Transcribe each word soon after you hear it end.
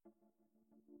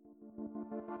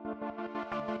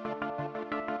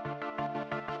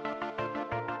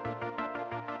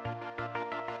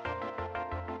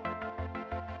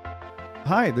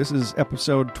Hi, this is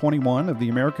episode 21 of the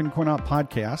American Coin-Op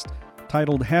podcast,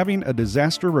 titled Having a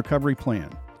Disaster Recovery Plan.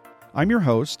 I'm your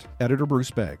host, Editor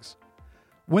Bruce Beggs.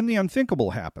 When the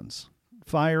unthinkable happens,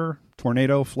 fire,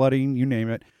 tornado, flooding, you name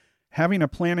it, having a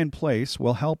plan in place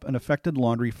will help an affected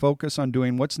laundry focus on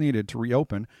doing what's needed to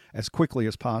reopen as quickly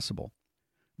as possible.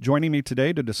 Joining me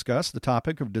today to discuss the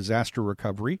topic of disaster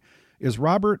recovery is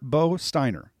Robert Bo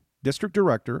Steiner, District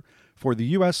Director for the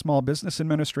U.S. Small Business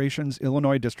Administration's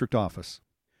Illinois District Office.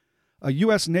 A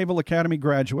U.S. Naval Academy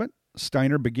graduate,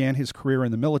 Steiner began his career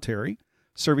in the military,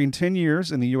 serving 10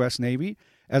 years in the U.S. Navy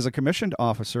as a commissioned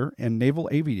officer and naval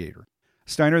aviator.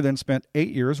 Steiner then spent 8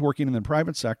 years working in the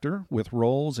private sector with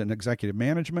roles in executive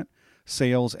management,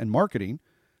 sales, and marketing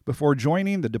before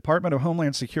joining the Department of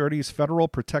Homeland Security's Federal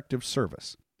Protective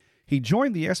Service. He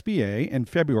joined the SBA in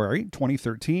February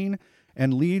 2013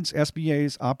 and leads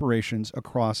SBA's operations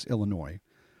across Illinois.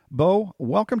 Bo,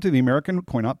 welcome to the American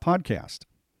Coin-Op podcast.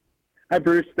 Hi,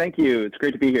 Bruce. Thank you. It's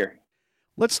great to be here.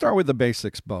 Let's start with the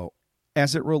basics, Bo.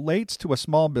 As it relates to a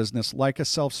small business like a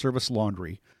self-service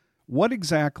laundry, what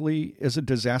exactly is a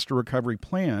disaster recovery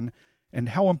plan, and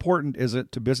how important is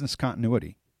it to business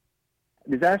continuity?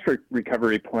 Disaster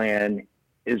recovery plan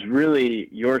is really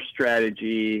your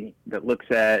strategy that looks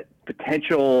at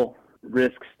potential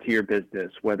risks to your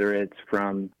business, whether it's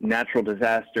from natural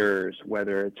disasters,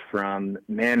 whether it's from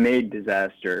man-made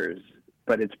disasters.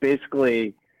 But it's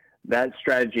basically that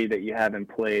strategy that you have in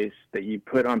place that you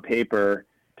put on paper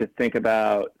to think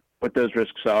about what those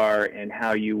risks are and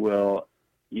how you will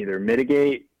either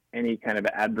mitigate any kind of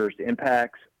adverse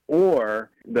impacts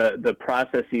or the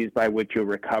processes by which you'll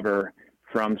recover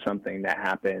from something that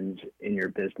happens in your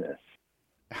business.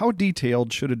 How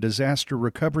detailed should a disaster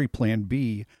recovery plan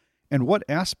be, and what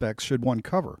aspects should one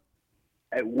cover?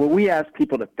 What we ask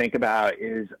people to think about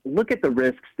is look at the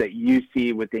risks that you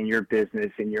see within your business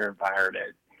and your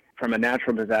environment. From a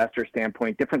natural disaster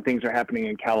standpoint, different things are happening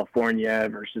in California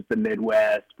versus the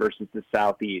Midwest versus the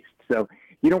Southeast. So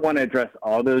you don't want to address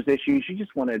all those issues. You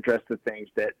just want to address the things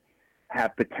that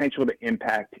have potential to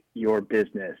impact your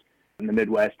business. In the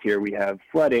Midwest here, we have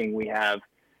flooding, we have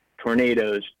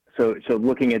tornadoes. So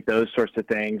looking at those sorts of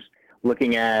things,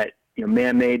 looking at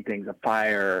man-made things, a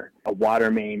fire, a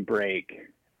water main break.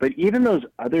 But even those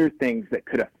other things that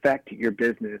could affect your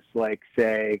business, like,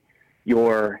 say,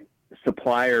 your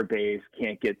supplier base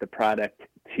can't get the product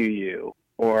to you,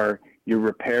 or your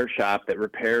repair shop that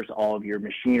repairs all of your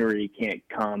machinery can't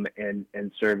come and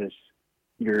service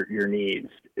your needs.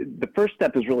 The first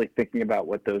step is really thinking about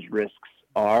what those risks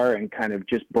are and kind of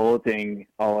just bulleting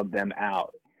all of them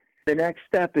out. The next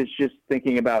step is just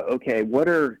thinking about, okay, what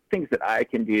are things that I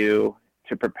can do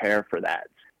to prepare for that?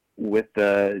 With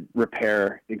the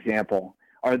repair example,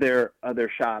 are there other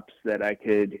shops that I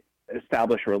could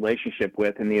establish a relationship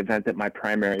with in the event that my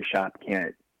primary shop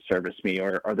can't service me?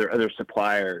 Or are there other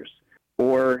suppliers?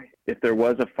 Or if there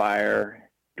was a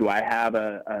fire, do I have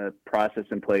a process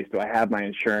in place? Do I have my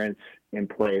insurance in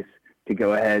place to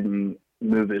go ahead and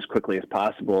move as quickly as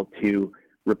possible to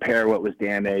repair what was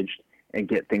damaged and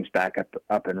get things back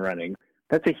up and running?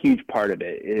 That's a huge part of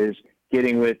it, is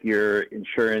getting with your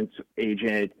insurance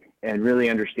agent and really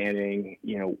understanding,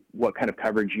 what kind of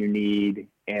coverage you need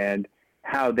and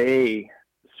how they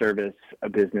service a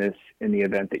business in the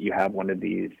event that you have one of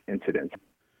these incidents.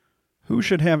 Who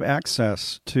should have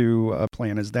access to a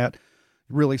plan? Is that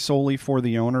really solely for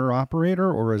the owner operator,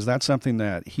 or is that something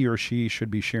that he or she should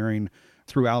be sharing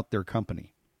throughout their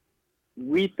company?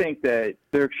 We think that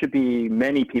there should be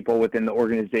many people within the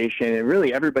organization, and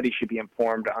really everybody should be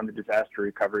informed on the disaster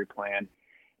recovery plan.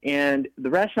 And the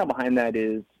rationale behind that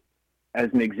is, as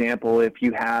an example, if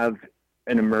you have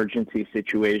an emergency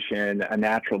situation, a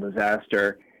natural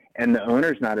disaster, and the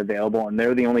owner's not available and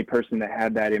they're the only person that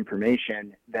had that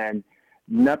information, then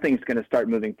nothing's going to start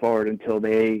moving forward until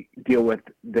they deal with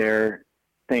their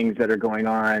things that are going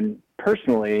on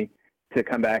personally to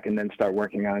come back and then start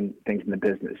working on things in the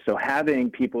business. So having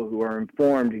people who are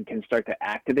informed and can start to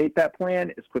activate that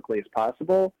plan as quickly as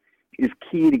possible is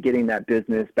key to getting that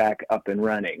business back up and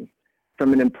running.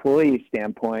 From an employee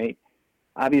standpoint,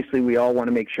 obviously we all want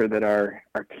to make sure that our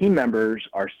team members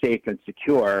are safe and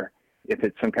secure if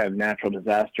it's some kind of natural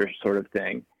disaster sort of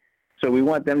thing. So we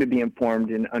want them to be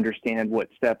informed and understand what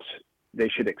steps they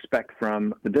should expect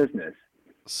from the business.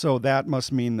 So that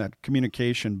must mean that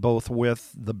communication both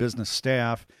with the business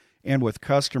staff and with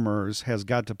customers has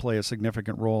got to play a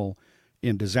significant role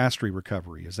in disaster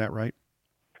recovery. Is that right?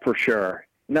 For sure.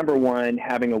 Number one,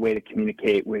 having a way to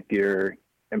communicate with your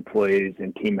employees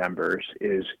and team members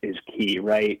is key,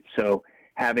 right? So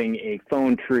having a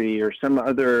phone tree or some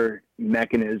other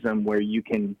mechanism where you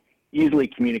can easily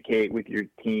communicate with your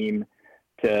team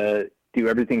to do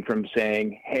everything from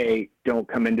saying, hey, don't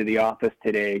come into the office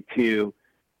today, to,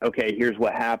 okay, here's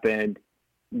what happened.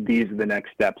 These are the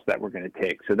next steps that we're going to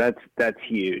take. So that's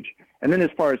huge. And then as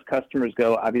far as customers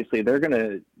go, obviously they're going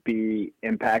to be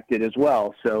impacted as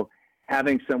well. So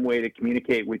having some way to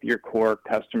communicate with your core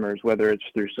customers, whether it's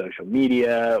through social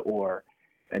media or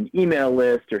an email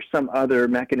list or some other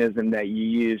mechanism that you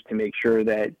use to make sure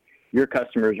that your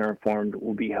customers are informed,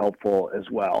 will be helpful as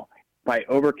well. By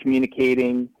over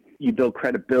communicating, you build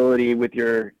credibility with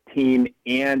your team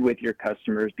and with your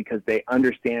customers because they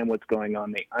understand what's going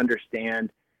on. They understand,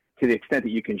 to the extent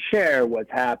that you can share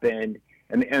what's happened,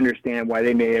 and they understand why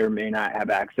they may or may not have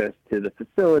access to the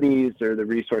facilities or the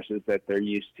resources that they're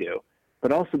used to,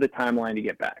 but also the timeline to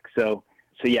get back. So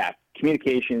yeah,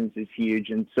 communications is huge.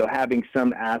 And so having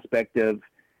some aspect of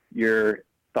your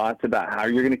thoughts about how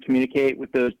you're going to communicate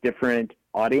with those different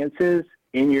audiences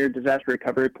in your disaster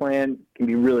recovery plan can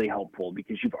be really helpful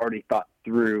because you've already thought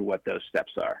through what those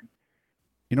steps are.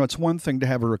 You know, it's one thing to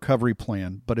have a recovery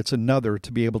plan, but it's another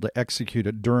to be able to execute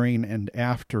it during and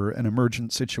after an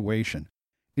emergent situation.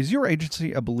 Is your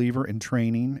agency a believer in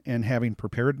training and having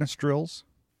preparedness drills?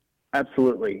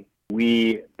 Absolutely.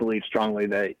 We believe strongly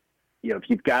that, if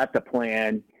you've got the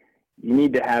plan, you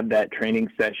need to have that training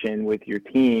session with your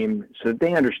team so that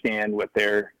they understand what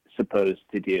they're supposed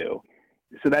to do.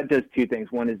 So that does two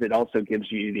things. One is it also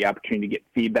gives you the opportunity to get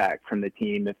feedback from the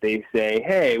team. If they say,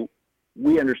 hey,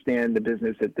 we understand the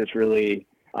business at this really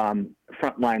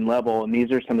frontline level, and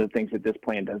these are some of the things that this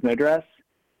plan doesn't address,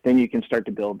 then you can start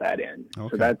to build that in. Okay.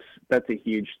 So that's a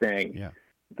huge thing. Yeah.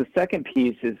 The second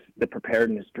piece is the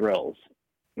preparedness drills.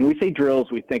 When we say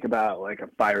drills, we think about like a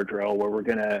fire drill where we're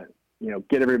going to,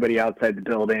 get everybody outside the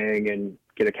building and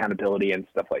get accountability and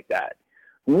stuff like that.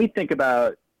 When we think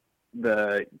about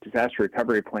the disaster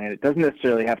recovery plan, it doesn't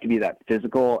necessarily have to be that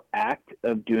physical act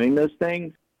of doing those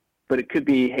things, but it could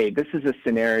be, hey, this is a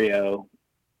scenario.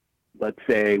 Let's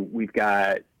say we've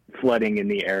got flooding in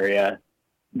the area.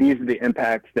 These are the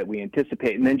impacts that we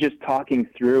anticipate. And then just talking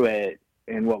through it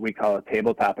in what we call a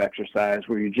tabletop exercise,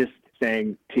 where you're just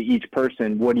saying to each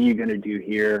person, what are you going to do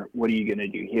here? What are you going to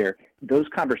do here? Those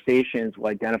conversations will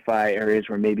identify areas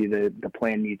where maybe the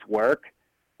plan needs work,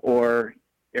 or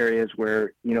areas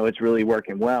where, it's really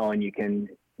working well and you can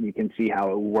see how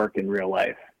it will work in real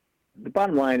life. The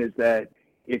bottom line is that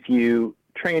if you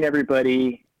train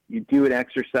everybody, you do an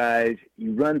exercise,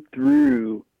 you run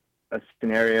through a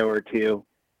scenario or two,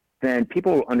 then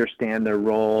people will understand their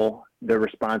role, their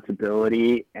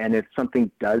responsibility, and if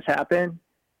something does happen,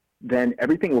 then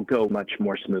everything will go much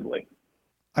more smoothly.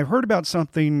 I've heard about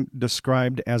something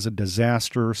described as a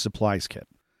disaster supplies kit.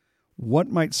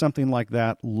 What might something like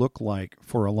that look like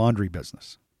for a laundry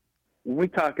business? When we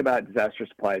talk about disaster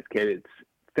supplies kit, it's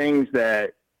things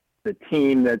that the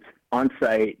team that's on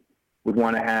site would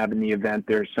want to have in the event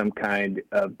there's some kind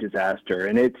of disaster.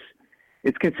 And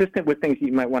it's consistent with things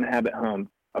you might want to have at home: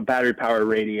 a battery-powered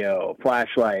radio, a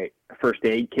flashlight, a first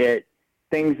aid kit,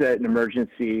 things that in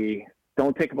emergency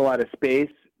don't take up a lot of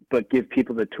space, but give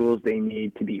people the tools they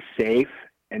need to be safe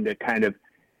and to kind of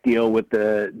deal with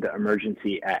the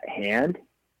emergency at hand.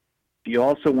 You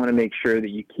also want to make sure that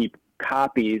you keep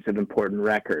copies of important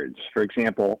records. For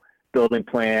example, building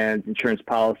plans, insurance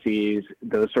policies,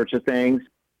 those sorts of things,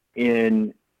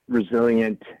 in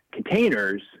resilient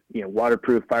containers,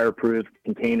 waterproof, fireproof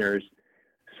containers,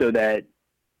 so that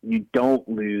you don't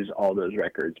lose all those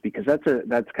records, because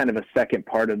that's kind of a second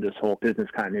part of this whole business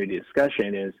continuity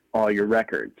discussion, is all your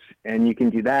records. And you can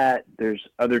do that. There's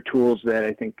other tools that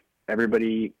I think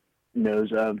everybody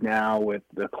knows of now with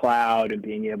the cloud and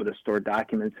being able to store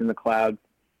documents in the cloud.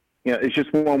 It's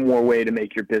just one more way to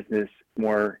make your business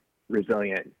more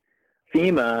resilient.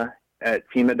 FEMA at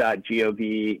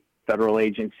FEMA.gov, federal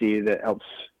agency that helps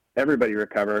everybody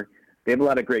recover, they have a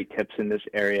lot of great tips in this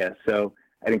area. So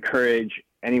I'd encourage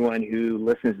anyone who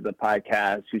listens to the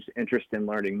podcast who's interested in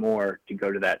learning more to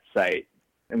go to that site.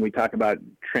 And we talk about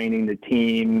training the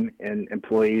team and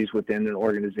employees within an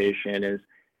organization is,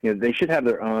 they should have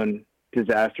their own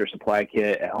disaster supply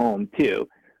kit at home too,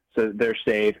 so they're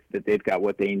safe, that they've got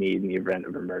what they need in the event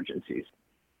of emergencies.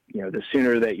 The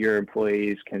sooner that your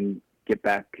employees can get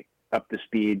back up to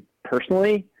speed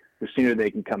personally, the sooner they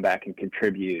can come back and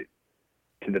contribute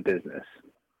to the business.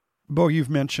 Bo, you've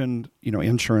mentioned,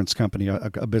 insurance company,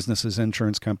 a business's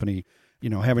insurance company,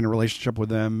 having a relationship with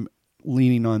them,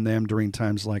 leaning on them during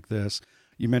times like this.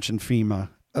 You mentioned FEMA.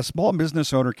 A small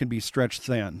business owner can be stretched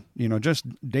thin, just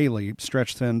daily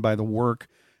stretched thin by the work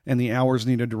and the hours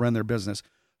needed to run their business.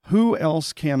 Who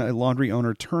else can a laundry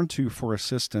owner turn to for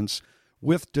assistance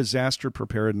with disaster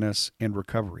preparedness and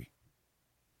recovery?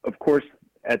 Of course,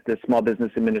 at the Small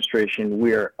Business Administration,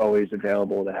 we are always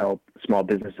available to help small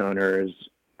business owners,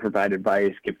 provide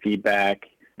advice, give feedback.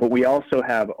 But we also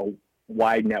have a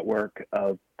wide network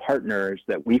of partners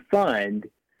that we fund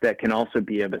that can also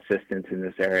be of assistance in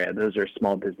this area. Those are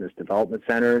small business development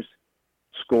centers,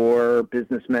 SCORE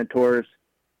business mentors,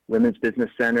 women's business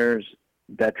centers,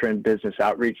 veteran business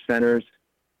outreach centers.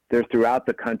 They're throughout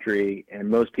the country, and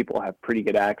most people have pretty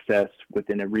good access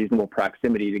within a reasonable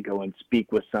proximity to go and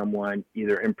speak with someone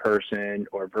either in person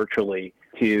or virtually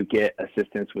to get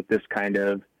assistance with this kind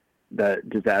of the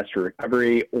disaster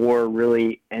recovery or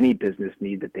really any business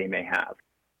need that they may have.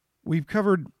 We've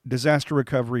covered disaster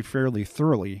recovery fairly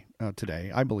thoroughly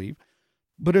today, I believe.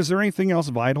 But is there anything else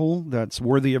vital that's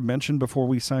worthy of mention before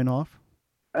we sign off?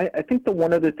 I think the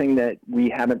one other thing that we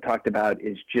haven't talked about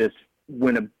is just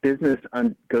when a business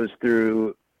goes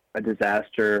through a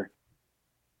disaster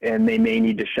and they may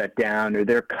need to shut down or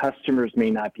their customers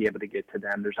may not be able to get to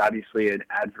them, there's obviously an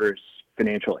adverse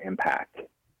financial impact.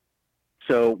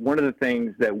 So one of the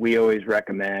things that we always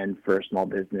recommend for a small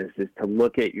business is to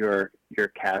look at your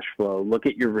cash flow, look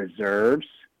at your reserves,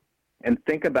 and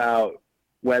think about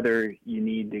whether you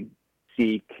need to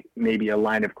seek maybe a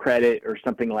line of credit or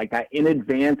something like that in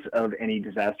advance of any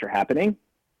disaster happening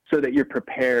so that you're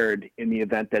prepared in the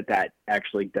event that that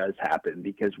actually does happen.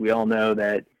 Because we all know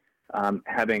that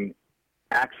having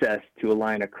access to a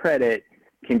line of credit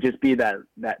can just be that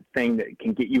thing that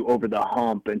can get you over the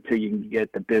hump until you can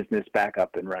get the business back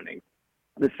up and running.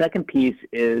 The second piece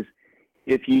is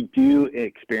if you do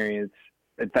experience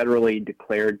a federally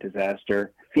declared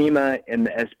disaster, FEMA and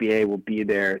the SBA will be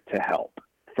there to help.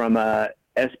 From a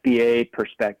SBA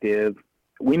perspective,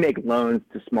 we make loans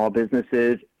to small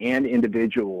businesses and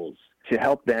individuals to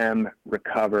help them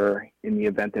recover in the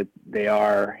event that they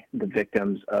are the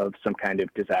victims of some kind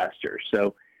of disaster.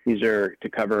 So these are to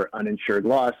cover uninsured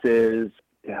losses,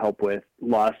 to help with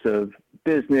loss of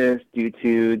business due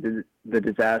to the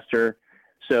disaster.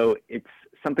 So it's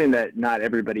something that not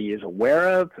everybody is aware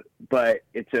of, but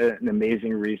it's an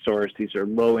amazing resource. These are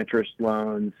low interest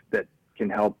loans that can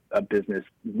help a business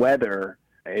weather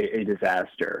a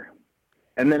disaster.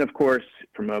 And then, of course,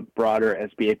 from a broader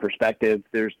SBA perspective,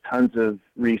 there's tons of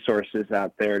resources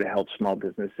out there to help small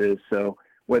businesses. So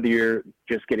whether you're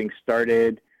just getting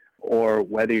started or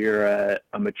whether you're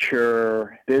a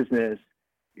mature business,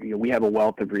 we have a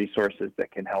wealth of resources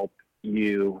that can help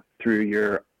you through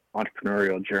your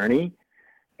entrepreneurial journey.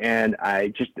 And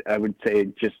I would say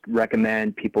just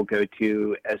recommend people go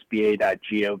to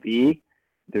sba.gov.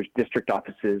 There's district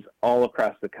offices all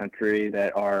across the country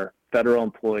that are federal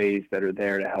employees that are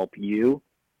there to help you.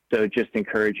 So just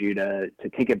encourage you to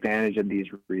take advantage of these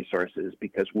resources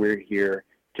because we're here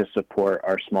to support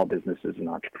our small businesses and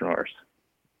entrepreneurs.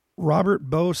 Robert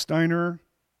Bo Steiner,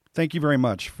 thank you very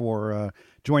much for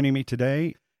joining me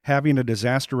today. Having a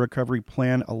disaster recovery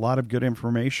plan, a lot of good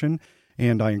information,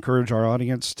 and I encourage our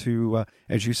audience to,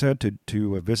 as you said,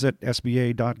 to visit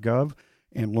sba.gov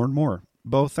and learn more.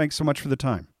 Bo, thanks so much for the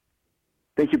time.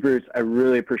 Thank you, Bruce. I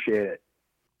really appreciate it.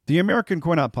 The American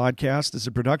Coin Op Podcast is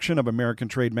a production of American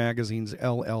Trade Magazine's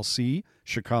LLC,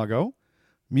 Chicago.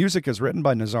 Music is written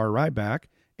by Nazar Ryback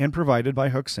and provided by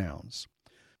Hook Sounds.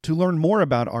 To learn more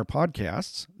about our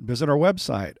podcasts, visit our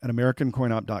website at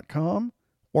americancoinop.com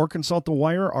or consult The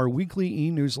Wire, our weekly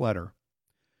e-newsletter.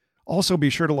 Also,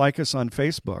 be sure to like us on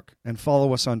Facebook and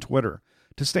follow us on Twitter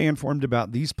to stay informed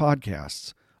about these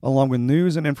podcasts, along with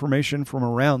news and information from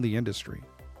around the industry.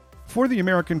 For the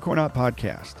American Coin Op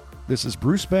Podcast, this is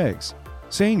Bruce Beggs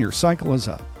saying your cycle is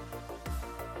up.